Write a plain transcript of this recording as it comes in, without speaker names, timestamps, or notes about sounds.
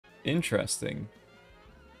Interesting.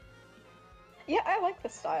 Yeah, I like the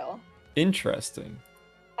style. Interesting.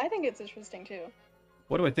 I think it's interesting too.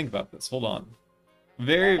 What do I think about this? Hold on. Oh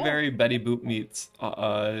Very, no. very Betty Boop meets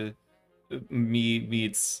kind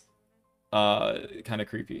of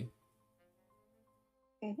creepy.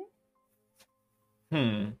 Hmm.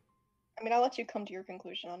 Hmm. I mean, I'll let you come to your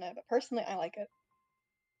conclusion on it, but personally, I like it.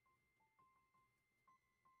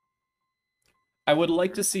 I would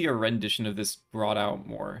like to see a rendition of this brought out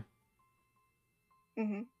more.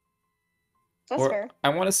 Hmm. That's Or fair. I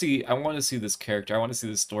want to see this character. I want to see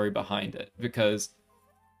the story behind it because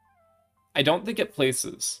I don't think it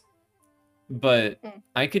places, but Mm.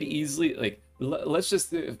 I could easily like let's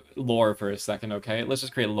just lore for a second, okay? Let's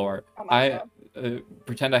just create lore. Oh my I god.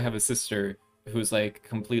 pretend I have a sister who's like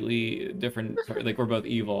completely different. Like we're both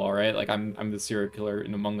evil, all right? Like I'm the serial killer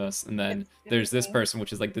in Among Us, and then It's there's this me. person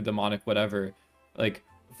which is like the demonic whatever. Like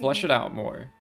flesh Hmm. it out more.